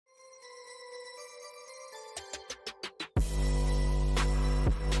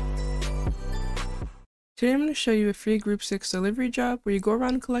Today I'm going to show you a free Group 6 delivery job where you go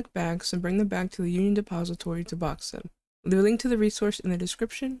around and collect bags and bring them back to the Union Depository to box them. I'll leave a link to the resource in the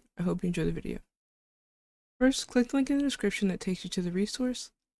description. I hope you enjoy the video. First, click the link in the description that takes you to the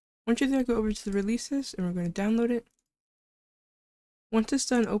resource. Once you're there, go over to the releases and we're going to download it. Once it's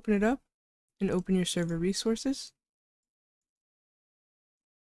done, open it up and open your server resources.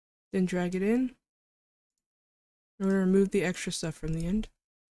 Then drag it in. We're going to remove the extra stuff from the end.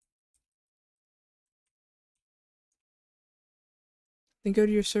 Then go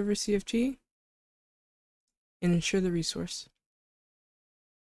to your server CFG and ensure the resource.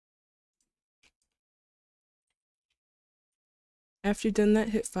 After you've done that,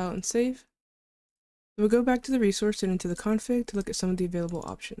 hit File and Save. We'll go back to the resource and into the config to look at some of the available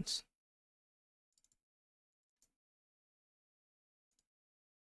options.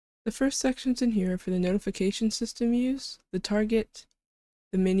 The first sections in here are for the notification system you use, the target,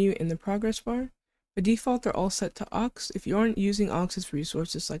 the menu, and the progress bar. By default, they're all set to aux. If you aren't using aux as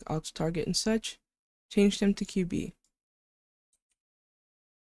resources like aux target and such, change them to QB.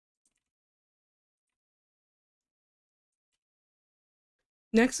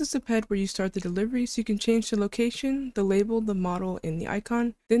 Next is the ped where you start the delivery, so you can change the location, the label, the model, and the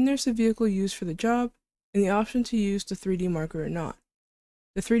icon. Then there's the vehicle used for the job, and the option to use the 3D marker or not.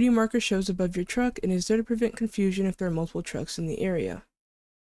 The 3D marker shows above your truck and is there to prevent confusion if there are multiple trucks in the area.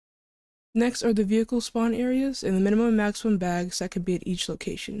 Next are the vehicle spawn areas and the minimum and maximum bags that could be at each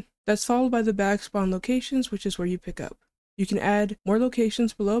location. That's followed by the bag spawn locations, which is where you pick up. You can add more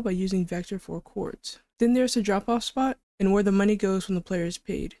locations below by using vector for coords. Then there's the drop-off spot and where the money goes when the player is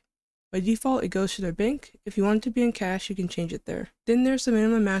paid. By default, it goes to their bank. If you want it to be in cash, you can change it there. Then there's the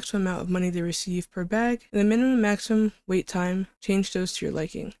minimum and maximum amount of money they receive per bag, and the minimum and maximum wait time. Change those to your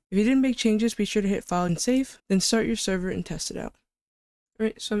liking. If you didn't make changes, be sure to hit File and Save, then start your server and test it out.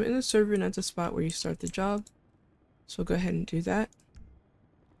 Alright, so I'm in the server and at the spot where you start the job. So we'll go ahead and do that.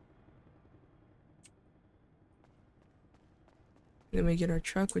 And then we get our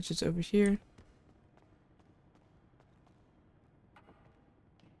truck, which is over here.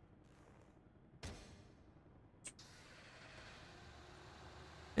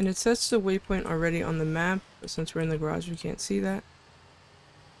 And it sets the waypoint already on the map, but since we're in the garage, we can't see that.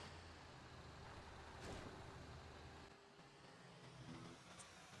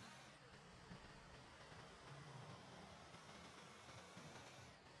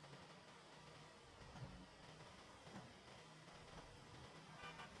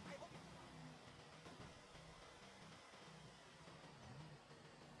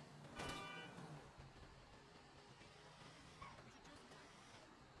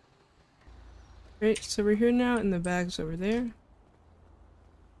 Great, so we're here now and the bag's over there.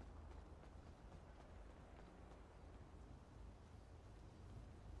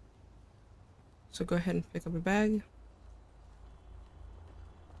 So go ahead and pick up a bag.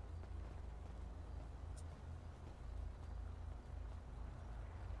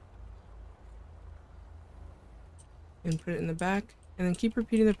 And put it in the back, and then keep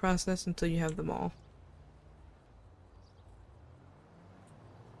repeating the process until you have them all.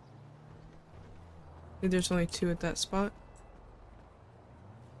 I think there's only 2 at that spot.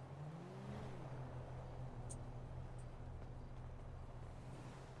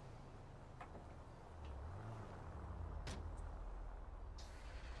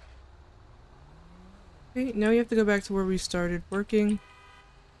 Okay, now you have to go back to where we started working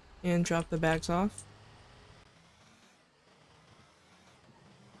and drop the bags off.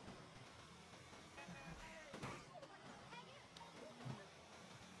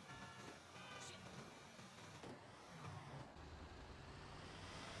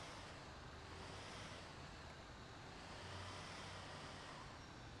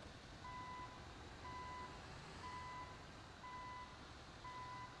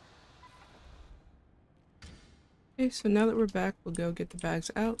 Okay, so now that we're back, we'll go get the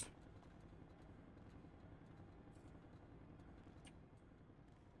bags out.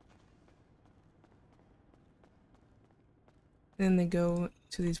 Then they go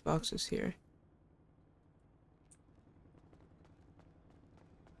to these boxes here.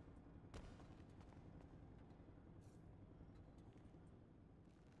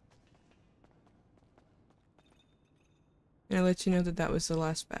 And I'll let you know that that was the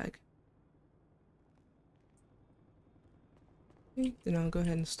last bag. Okay, then I'll go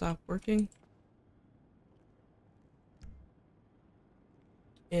ahead and stop working.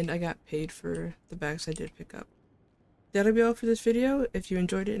 And I got paid for the bags I did pick up. That'll be all for this video. If you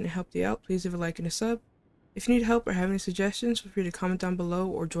enjoyed it and it helped you out, please leave a like and a sub. If you need help or have any suggestions, feel free to comment down below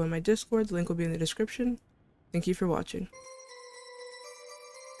or join my Discord. The link will be in the description. Thank you for watching.